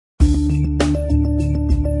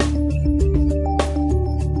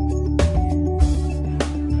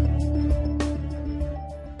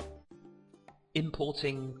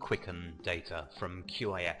Importing Quicken data from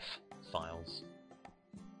QAF files.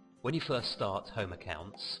 When you first start Home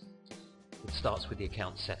Accounts, it starts with the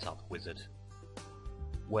Account Setup wizard,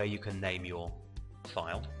 where you can name your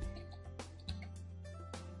file,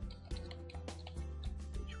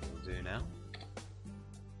 which we'll do now.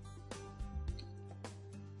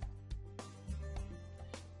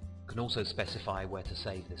 You can also specify where to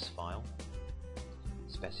save this file.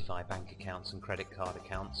 Specify bank accounts and credit card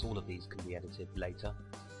accounts. All of these can be edited later.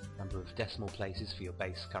 Number of decimal places for your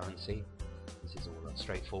base currency. This is all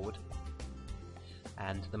straightforward.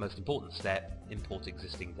 And the most important step, import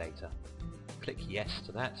existing data. Click yes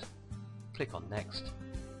to that. Click on next.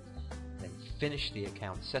 Then finish the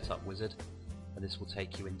account setup wizard, and this will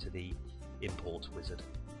take you into the import wizard.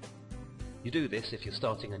 You do this if you're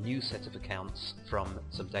starting a new set of accounts from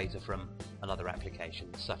some data from another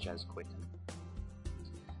application, such as Quicken.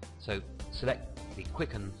 So select the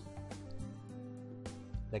Quicken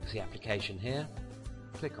legacy application here,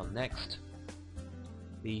 click on next.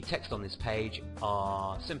 The text on this page is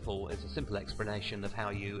a simple explanation of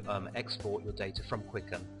how you export your data from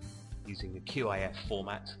Quicken using the QAF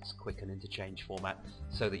format, it's Quicken interchange format,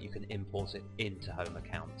 so that you can import it into Home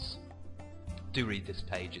Accounts. Do read this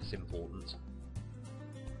page, it's important.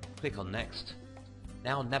 Click on next.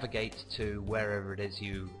 Now navigate to wherever it is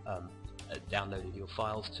you downloaded your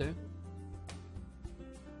files to.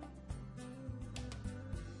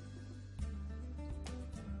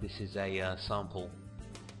 This is a sample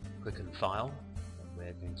Quicken file that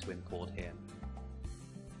we're going to import here.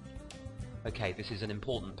 Okay, this is an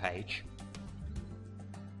important page.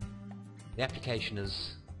 The application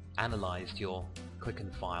has analyzed your Quicken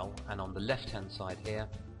file, and on the left hand side here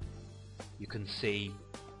you can see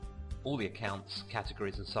all the accounts,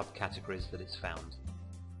 categories and subcategories that it's found.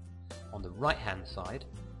 On the right hand side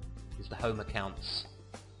is the Home Accounts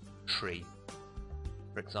tree.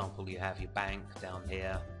 For example, you have your bank down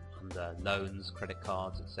here under loans, credit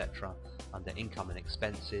cards, etc. Under income and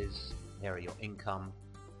expenses, here are your income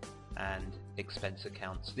and expense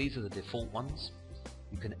accounts. These are the default ones.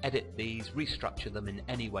 You can edit these, restructure them in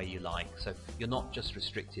any way you like, so you're not just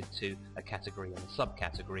restricted to a category and a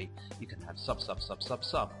subcategory, you can have sub.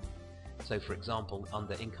 So for example,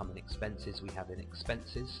 under income and expenses we have in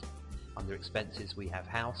expenses. Under expenses we have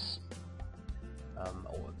house,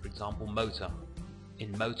 or for example motor.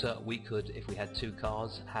 In motor we could, if we had two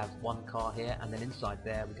cars, have one car here, and then inside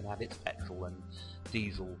there we can have its petrol and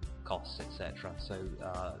diesel costs, etc. So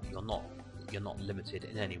you're not limited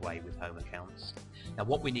in any way with Home Accounts. Now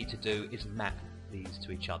what we need to do is map these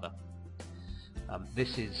to each other.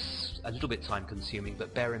 This is a little bit time consuming,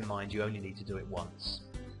 but bear in mind you only need to do it once.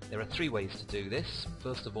 There are three ways to do this.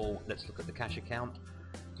 First of all, let's look at the cash account.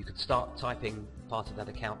 You can start typing part of that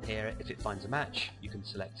account here. If it finds a match, you can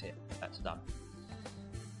select it. That's done.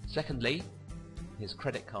 Secondly, here's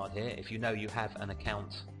credit card here. If you know you have an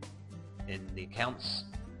account in the accounts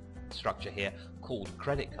structure here called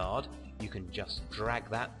credit card, you can just drag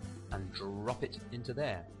that and drop it into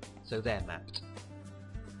there. So they're mapped.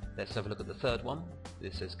 Let's have a look at the third one.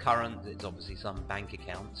 This says current. It's obviously some bank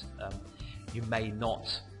account. You may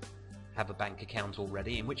not have a bank account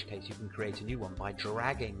already, in which case you can create a new one by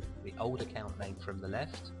dragging the old account name from the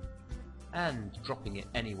left and dropping it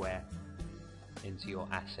anywhere into your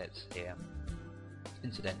assets here.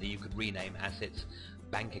 Incidentally, you could rename assets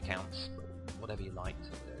bank accounts, whatever you like.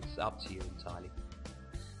 It's up to you entirely.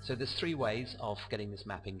 So there's three ways of getting this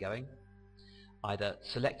mapping going. Either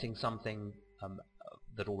selecting something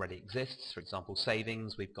that already exists, for example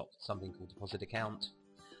savings, we've got something called deposit account,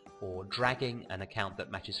 or dragging an account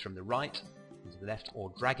that matches from the right into the left,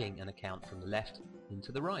 or dragging an account from the left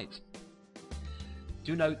into the right.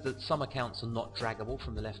 Do note that some accounts are not draggable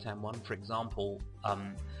from the left hand one. For example,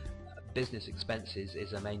 business expenses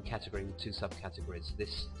is a main category with two subcategories.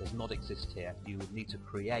 This does not exist here. You would need to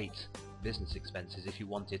create business expenses if you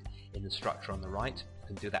wanted in the structure on the right. You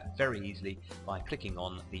can do that very easily by clicking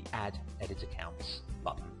on the Add Edit Accounts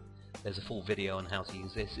button. There's a full video on how to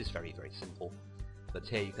use this. It's very simple. But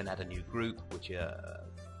here you can add a new group, which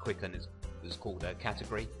Quicken is called a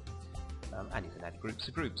category, and you can add groups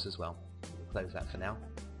of groups as well. We'll close that for now.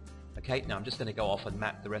 Okay, now I'm just going to go off and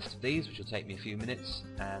map the rest of these, which will take me a few minutes,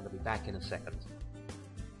 and I'll be back in a second.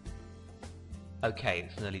 Okay,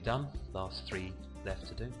 it's nearly done. Last three left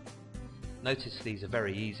to do. Notice these are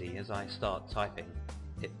very easy. As I start typing,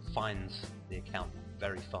 it finds the account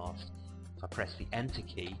very fast. If I press the Enter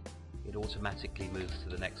key, it automatically moves to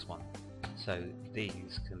the next one. So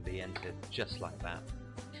these can be entered just like that.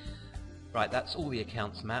 Right, that's all the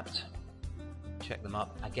accounts mapped. Check them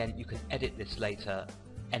up. Again, you can edit this later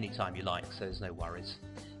anytime you like, so there's no worries.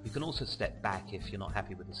 You can also step back if you're not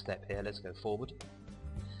happy with the step here. Let's go forward.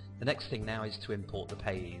 The next thing now is to import the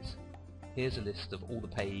payees. Here's a list of all the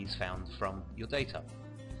payees found from your data.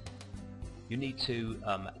 You need to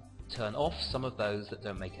turn off some of those that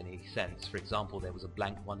don't make any sense. For example, there was a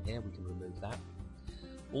blank one here, we can remove that.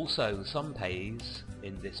 Also, some payees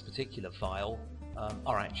in this particular file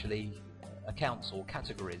are actually accounts or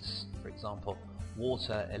categories. For example,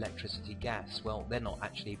 water, electricity, gas. Well, they're not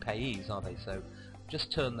actually payees, are they? So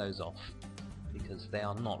just turn those off because they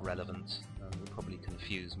are not relevant. We're probably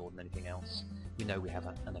confused more than anything else. We know we have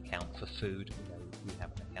an account for food. We know we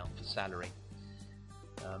have an account for salary.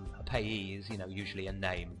 A payee is, usually a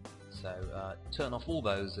name. So turn off all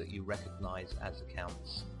those that you recognize as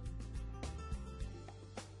accounts.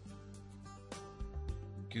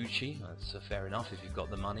 Gucci, that's fair enough if you've got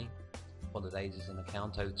the money. Holidays is an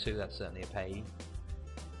account. O2, that's certainly a payee.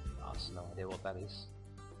 I have no idea what that is.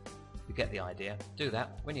 You get the idea. Do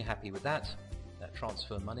that. When you're happy with that,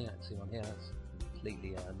 transfer money. I see one here. That's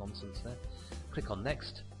completely nonsense there. Click on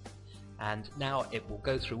next, and now it will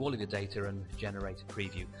go through all of your data and generate a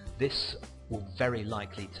preview. This will very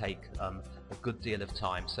likely take a good deal of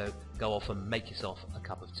time, so go off and make yourself a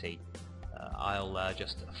cup of tea. I'll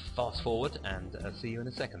just fast forward and see you in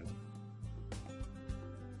a second.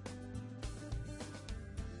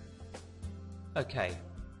 Okay,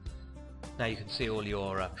 now you can see all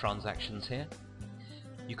your transactions here.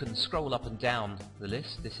 You can scroll up and down the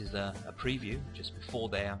list. This is a preview just before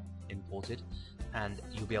they're imported, and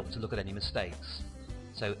you'll be able to look at any mistakes.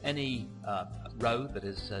 So any row that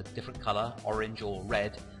is a different color, orange or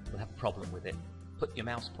red, will have a problem with it. Put your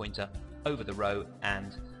mouse pointer over the row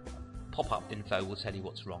and pop-up info will tell you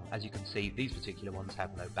what's wrong. As you can see, these particular ones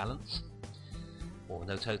have no balance or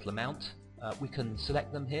no total amount. We can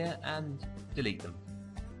select them here and delete them.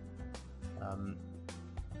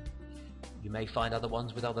 You may find other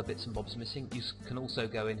ones with other bits and bobs missing. You can also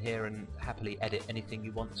go in here and happily edit anything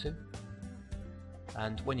you want to.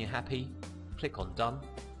 And when you're happy, click on Done,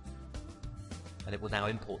 and it will now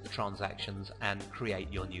import the transactions and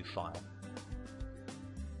create your new file.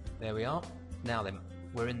 There we are. Now then,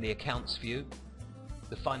 we're in the accounts view.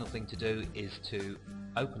 The final thing to do is to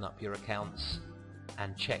open up your accounts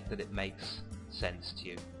and check that it makes sense to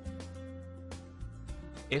you.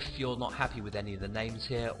 If you're not happy with any of the names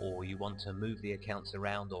here, or you want to move the accounts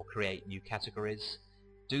around or create new categories,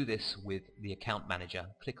 do this with the Account Manager.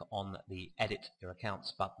 Click on the Edit Your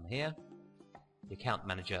Accounts button here. The Account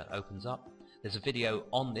Manager opens up. There's a video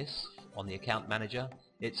on this, on the Account Manager.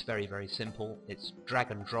 It's very, very simple. It's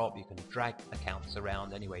drag and drop. You can drag accounts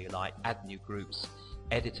around anywhere you like, add new groups,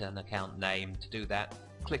 edit an account name. To do that,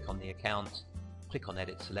 click on the account, click on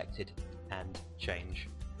Edit Selected, and change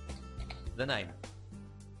the name.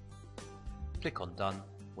 Click on Done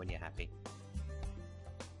when you're happy.